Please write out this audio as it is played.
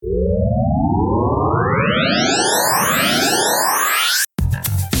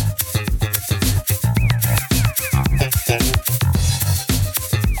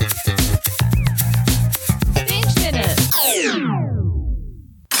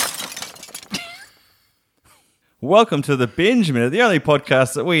Welcome to the Binge Minute, the only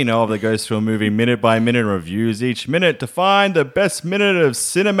podcast that we know of that goes through a movie minute by minute and reviews each minute to find the best minute of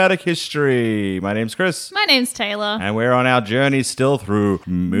cinematic history. My name's Chris. My name's Taylor. And we're on our journey still through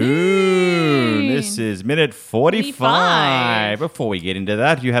Moon. This is minute 45. Before we get into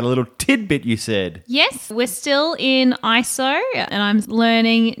that, you had a little tidbit you said. Yes, we're still in ISO and I'm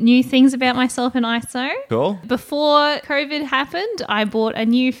learning new things about myself in ISO. Cool. Before COVID happened, I bought a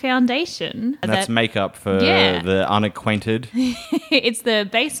new foundation. And that's makeup for the unacquainted. It's the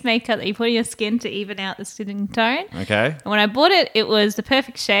base makeup that you put on your skin to even out the skin tone. Okay. And when I bought it, it was the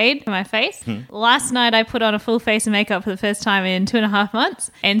perfect shade for my face. Last night, I put on a full face of makeup for the first time in 2.5 months.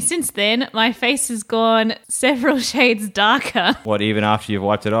 And since then, my face has gone several shades darker. What, even after you've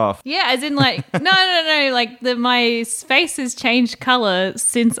wiped it off? Yeah, as in like, no. Like my face has changed color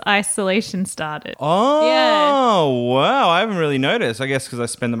since isolation started. Oh, Yeah. Wow. I haven't really noticed. I guess because I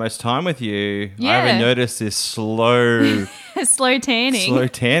spend the most time with you. Yeah. I haven't noticed this slow Slow tanning.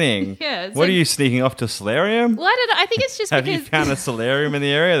 What Yeah, so- are you sneaking off to Solarium? Well, I don't know. I think it's just Have because you found a solarium in the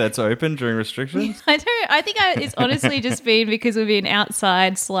area that's open during restrictions? I think it's honestly just been because we've been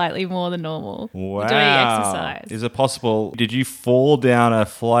outside slightly more than normal. Wow. Doing exercise. Is it possible? Did you fall down a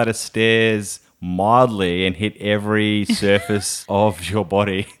flight of stairs mildly and hit every surface of your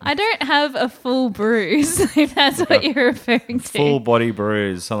body? I don't have a full bruise, if that's what you're referring to. Full body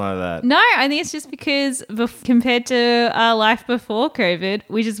bruise, something like that. No, I think it's just because compared to our life before COVID,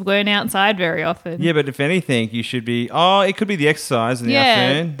 we just weren't outside very often. Yeah, but if anything, you should be... Oh, it could be the exercise in the Yeah,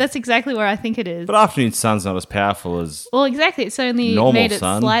 afternoon. that's exactly where I think it is. But afternoon sun's not as powerful as... Well, exactly. It's only Normal made it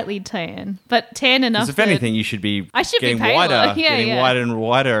sun. slightly tan, but tan enough. Because if anything, you should be I should be getting paler. wider, Yeah, getting yeah. wider and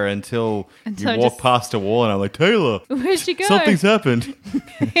wider until you Until walk just- past a wall and I'm like, Taylor, Where'd she go? something's happened.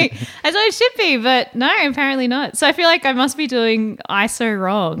 As I should be, but no, apparently not. So I feel like I must be doing ISO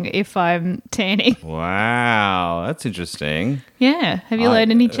wrong if I'm tanning. Wow, that's interesting. Yeah. Have you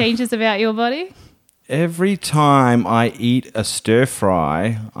learned any changes about your body? Every time I eat a stir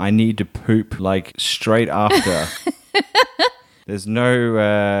fry, I need to poop like straight after. There's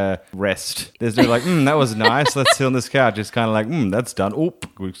no rest. There's no like, that was nice. Let's sit on this couch. It's kind of like, that's done. Oop,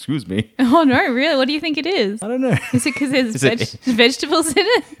 excuse me. Oh, no, really? What do you think it is? I don't know. Is it because there's Is it- vegetables in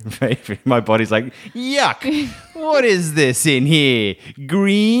it? Maybe my body's like, yuck. What is this in here?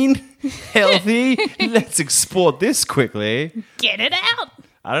 Green? Healthy? Let's export this quickly. Get it out.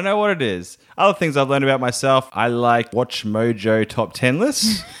 I don't know what it is. Other things I've learned about myself, I like Watch Mojo top 10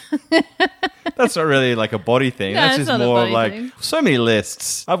 lists. That's not really like a body thing. No, That's it's just not a more body like thing. so many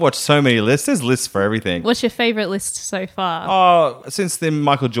lists. I've watched so many lists. There's lists for everything. What's your favorite list so far? Oh, since the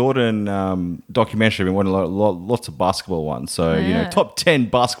Michael Jordan documentary, we won lots of basketball ones. So, Yeah. top 10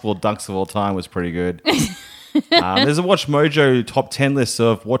 basketball dunks of all time was pretty good. There's a Watch Mojo top 10 list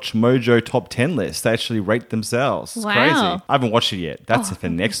of Watch Mojo top 10 lists. They actually rate themselves. It's Wow. crazy. I haven't watched it yet. That's for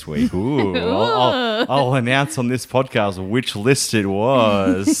next week. Ooh. I'll announce on this podcast which list it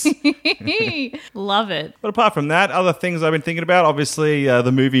was. Love it. But apart from that, other things I've been thinking about, obviously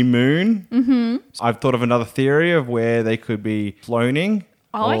the movie Moon. Mm-hmm. I've thought of another theory of where they could be cloning.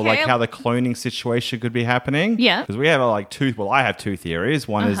 Oh, or okay. like how the cloning situation could be happening. Yeah. Because we have I have two theories.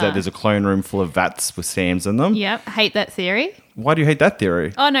 One is that there's a clone room full of vats with SAMs in them. Yep. Hate that theory. Why do you hate that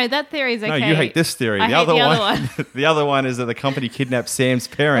theory? Oh, no, that theory is okay. No, you hate this theory. I hate the other one. The other one is that the company kidnapped Sam's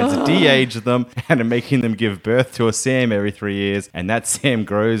parents, de-aged them, and are making them give birth to a Sam every 3 years. And that Sam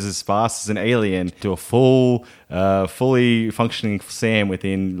grows as fast as an alien to a fully functioning Sam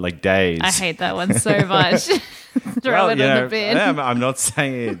within like days. I hate that one so much. Throw it in the bin. I'm not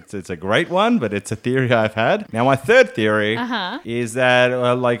saying it's a great one, but it's a theory I've had. Now, my third theory is that,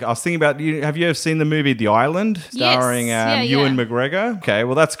 I was thinking about, have you ever seen the movie The Island, starring Yes. Ewan McGregor? Okay,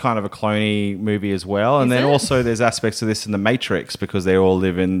 well, that's kind of a cloney movie as well. And then it? also there's aspects of this in The Matrix because they all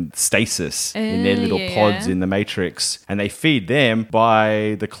live in stasis in their little pods in The Matrix. And they feed them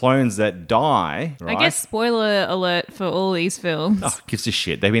by the clones that die, right? I guess spoiler alert for all these films. Oh, gives a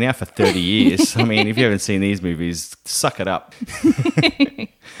shit. They've been out for 30 years. I mean, if you haven't seen these movies, suck it up.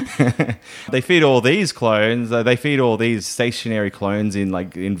 They feed all these clones. They feed all these stationary clones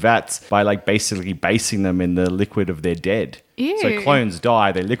in vats by basically basing them in the liquid of their dead. Ew. So clones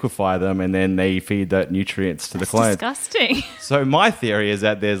die, they liquefy them, and then they feed that nutrients to the clones. Disgusting. So my theory is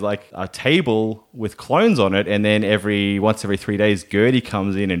that there's a table with clones on it, and then once every 3 days, Gertie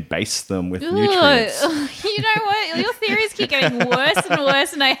comes in and bastes them with nutrients. You know what? Your theories keep getting worse and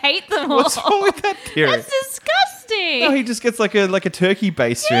worse, and I hate them all. What's wrong with that theory? That's disgusting. No, he just gets like a turkey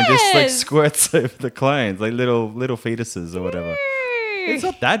baster and just Yes. squirts over the clones, like little fetuses or whatever. It's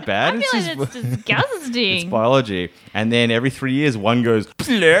not that bad. I It's feel just like it's disgusting. it's biology. And then every 3 years, one goes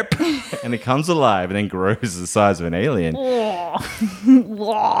plurp, and it comes alive and then grows the size of an alien. Well,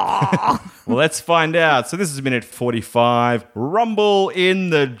 let's find out. So this is minute 45. Rumble in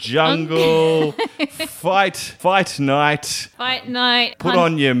the jungle. Fight night. Fight night. Put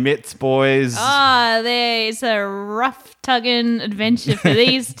on your mitts, boys. There's a rough tugging adventure for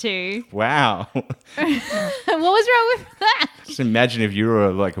these two. Wow. What was wrong with that? Just imagine if you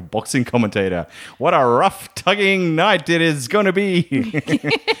were like a boxing commentator. What a rough tugging night it is going to be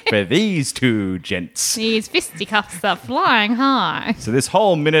for these two gents. These fisticuffs are flying high. So this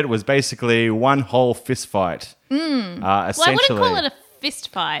whole minute was basically one whole fist fight. Well, I wouldn't call it a fist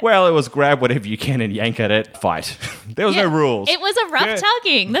fight. Well, it was grab whatever you can and yank at it, fight. There was no rules. It was a rough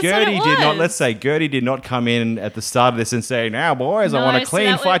tugging. That's Gertie what it was. did not, let's say, Gertie did not come in at the start of this and say, now, boys, I No, want a so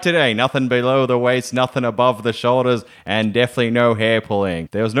clean that fight today. Nothing below the waist, nothing above the shoulders, and definitely no hair pulling.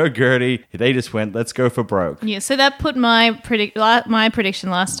 There was no Gertie. They just went, let's go for broke. Yeah, so that put my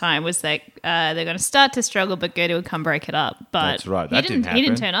prediction last time was that they're going to start to struggle, but Gertie would come break it up. But That's right. That didn't happen. He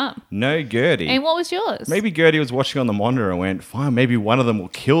didn't turn up. No Gertie. And what was yours? Maybe Gertie was watching on the monitor and went, fine, maybe one of them will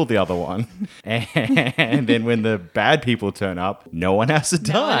kill the other one. And then when the bad people turn up, no one has to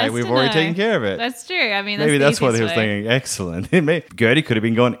No one die. has We've to already know. taken care of it. That's true. I mean, Maybe that's the what he easiest was way. thinking. Excellent. Gertie could have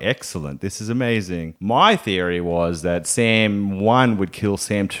been going, excellent. This is amazing. My theory was that Sam 1 would kill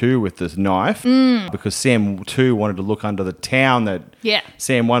Sam 2 with this knife because Sam 2 wanted to look under the town that Yeah.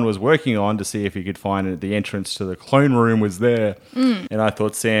 Sam 1 was working on to see if he could find it. The entrance to the clone room was there. And I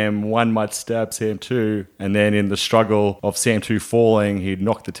thought Sam 1 might stab Sam 2. And then in the struggle of Sam 2 falling, he'd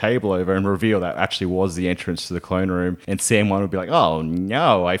knock the table over and reveal that actually was the entrance to the clone room. And Sam 1 would be like, oh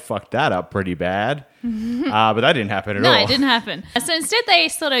no, I fucked that up pretty bad. But that didn't happen at all. No, it didn't happen. So instead, they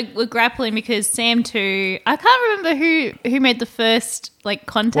sort of were grappling because Sam 2, I can't remember who made the first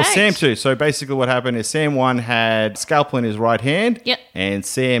contact. Well, Sam 2. So basically what happened is Sam 1 had scalpel in his right hand. Yep. And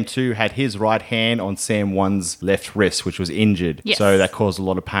Sam 2 had his right hand on Sam 1's left wrist, which was injured. Yes. So that caused a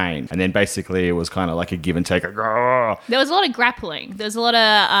lot of pain. And then basically it was kind of like a give and take. There was a lot of grappling. There was a lot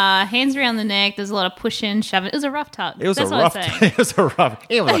of hands around the neck. There was a lot of pushing, shoving. It was a rough tug. It was That's a what rough. I'm saying. It was a rough.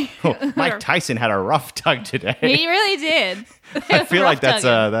 It was like, Mike Tyson had a rough tug today. He really did. I feel like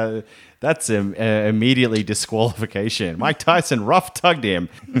that's immediately disqualification. Mike Tyson rough tugged him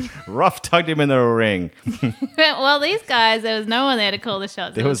in the ring. Well, these guys, there was no one there to call the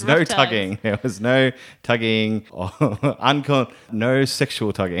shots. There It was no rough tugs. tugging. There was no tugging. No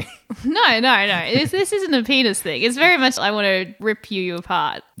sexual tugging. No. This isn't a penis thing. It's very much, I want to rip you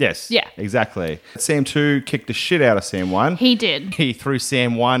apart. Yes. Yeah. Exactly. Sam 2 kicked the shit out of Sam 1. He did. He threw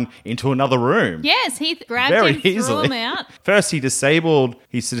Sam 1 into another room. Yes, he grabbed Very him, threw easily. him out. First, he disabled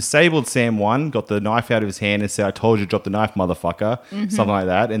Sam 1, got the knife out of his hand and said, I told you to drop the knife, motherfucker. Something like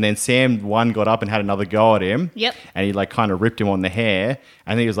that. And then Sam 1 got up and had another go at him. Yep. And he kind of ripped him on the hair.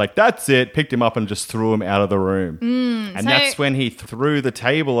 And he was like, that's it. Picked him up and just threw him out of the room. And so- that's when he threw the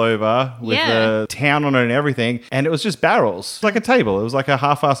table over with the town on it and everything. And it was just barrels. Like a table. It was like a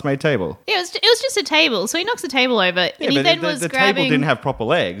half-ass made table. Yeah, it was just a table. So he knocks the table over. And he but then the, was the grabbing... table didn't have proper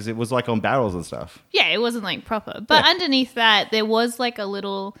legs. It was like on barrels and stuff. Yeah, it wasn't proper. But underneath that, there was a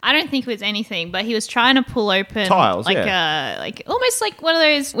little... I don't think it was anything, but he was trying to pull open... Tiles, almost like one of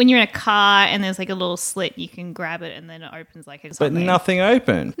those... When you're in a car and there's a little slit, you can grab it and then it opens But something. nothing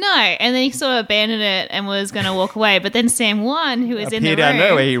open. No, and then he sort of abandoned it and was going to walk away. But then Sam 1, who was in the Appeared out of room...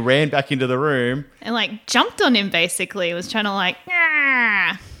 nowhere. He ran back into the room. And jumped on him basically. Was trying to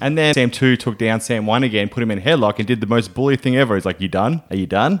 "Ah." And then Sam 2 took down Sam 1 again, put him in a headlock, and did the most bully thing ever. He's like, you done? Are you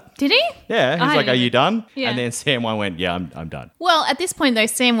done? Did he? Yeah. He's I like, are didn't- you done? Yeah. And then Sam 1 went, yeah, I'm done. Well, at this point though,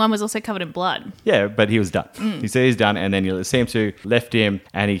 Sam 1 was also covered in blood. Yeah, but he was done. He said he's done, and then Sam 2 left him,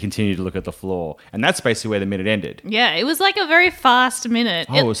 and he continued to look at the floor. And that's basically where the minute ended. Yeah, it was a very fast minute.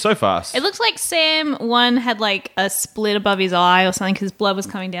 Oh, it was so fast. It looks like Sam 1 had a split above his eye or something because blood was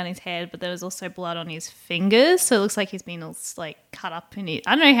coming down his head, but there was also blood on his fingers. So it looks like he's been all cut up in it.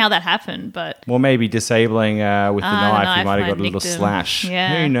 I don't know how that happened, but Well, maybe disabling with the knife, he knife might have might got a little nicked him. slash.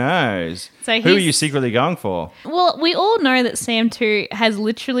 Yeah. Who knows? So Who are he's- you secretly going for? well, we all know that Sam 2 has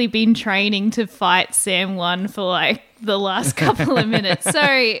literally been training to fight Sam 1 for the last couple of minutes.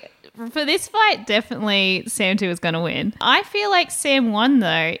 So for this fight, definitely Sam 2 is going to win. I feel like Sam 1,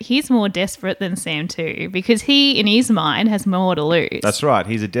 though, he's more desperate than Sam 2 because he, in his mind, has more to lose. That's right.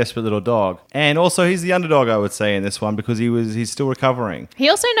 He's a desperate little dog. And also he's the underdog, I would say, in this one because he's still recovering. He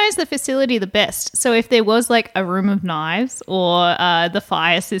also knows the facility the best. So if there was a room of knives or the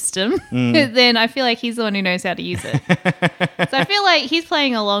fire system, then I feel like he's the one who knows how to use it. So I feel like he's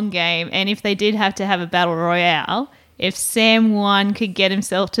playing a long game. And if they did have to have a battle royale, if Sam 1 could get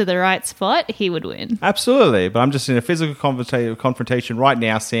himself to the right spot, he would win. Absolutely, but I'm just in a physical confrontation right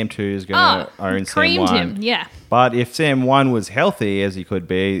now. Sam 2 is going to own Sam 1. Creamed him, yeah. But if Sam 1 was healthy, as he could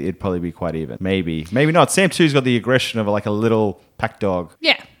be, it'd probably be quite even. Maybe not. Sam 2's got the aggression of like a little pack dog.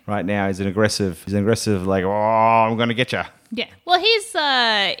 Yeah. Right now, he's an aggressive like, oh, I'm going to get you. Yeah. Well,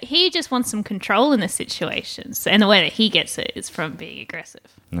 he just wants some control in the situations, and the way that he gets it is from being aggressive.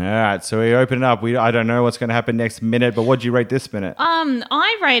 All right, so we open it up. I don't know what's going to happen next minute, but what'd you rate this minute?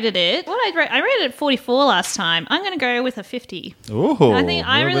 I rated it. I rated it 44 last time. I'm going to go with a 50. Ooh, I think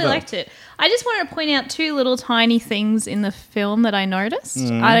I really liked it. I just wanted to point out 2 little tiny things in the film that I noticed.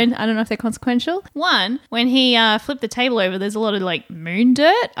 I don't know if they're consequential. One, when he flipped the table over, there's a lot of like moon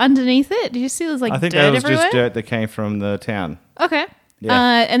dirt underneath it. Did you see there's like I think dirt that was everywhere? just dirt that came from the town. Okay.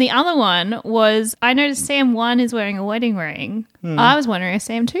 Yeah. And the other one was I noticed Sam 1 is wearing a wedding ring. I was wondering if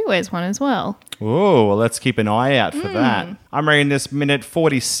Sam 2 wears one as well. Oh, well, let's keep an eye out for that. I'm rating this minute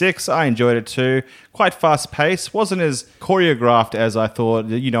 46. I enjoyed it too. Quite fast paced. Wasn't as choreographed as I thought.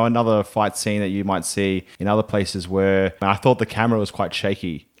 You know, another fight scene that you might see in other places where I thought the camera was quite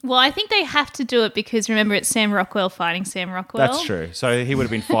shaky. Well, I think they have to do it because, remember, it's Sam Rockwell fighting Sam Rockwell. That's true. So he would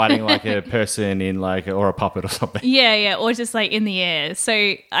have been fighting like a person in like, or a puppet or something. Yeah, or just like in the air.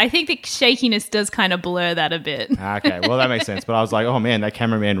 So I think the shakiness does kind of blur that a bit. Okay, well, that makes sense. But I was like, oh man, that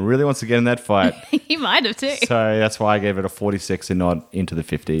cameraman really wants to get in that fight. He might have too. So that's why I gave it a 46 and not into the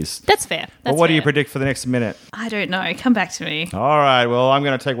 50s. That's fair. Well, what do you predict for the next minute? I don't know. Come back to me. All right. Well, I'm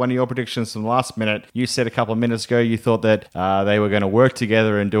going to take one of your predictions from the last minute. You said a couple of minutes ago you thought that they were going to work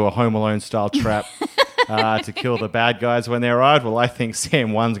together and do a Home Alone style trap to kill the bad guys when they arrived. Well, I think Sam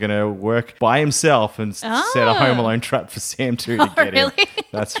 1's going to work by himself and set a Home Alone trap for Sam 2 to get really? him.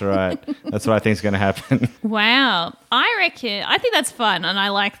 That's right. That's what I think is going to happen. Wow. I think that's fun and I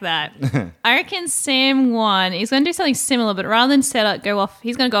like that. I reckon Sam 1 is going to do something similar, but rather than he's going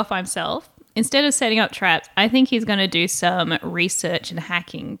to go off by himself. Instead of setting up traps, I think he's going to do some research and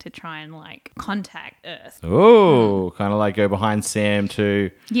hacking to try and like contact Earth. Oh, kind of like go behind Sam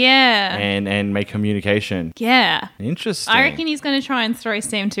to and make communication. Yeah. Interesting. I reckon he's going to try and throw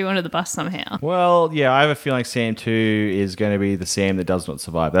Sam 2 under the bus somehow. Well, yeah, I have a feeling Sam 2 is going to be the Sam that does not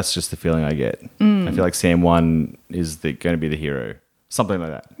survive. That's just the feeling I get. I feel like Sam 1 is going to be the hero. Something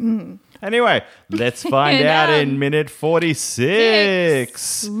like that. Anyway, let's find out in minute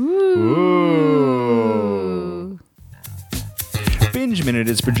 46. Ooh. Binge Minute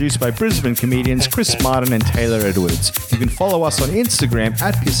is produced by Brisbane comedians Chris Martin and Taylor Edwards. You can follow us on Instagram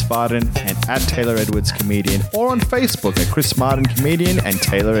at @PissMartin and @Taylor Edwards Comedian, or on Facebook at Chris Martin Comedian and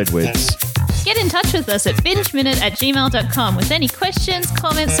Taylor Edwards. Get in touch with us at bingeminute@gmail.com with any questions,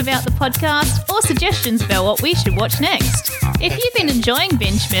 comments about the podcast, or suggestions about what we should watch next. If you've been enjoying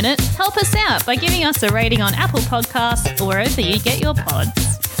Binge Minute, help us out by giving us a rating on Apple Podcasts or wherever you get your pods.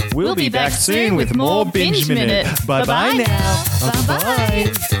 We'll be back soon with more Binge Minute. Bye-bye now.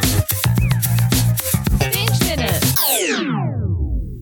 Bye-bye.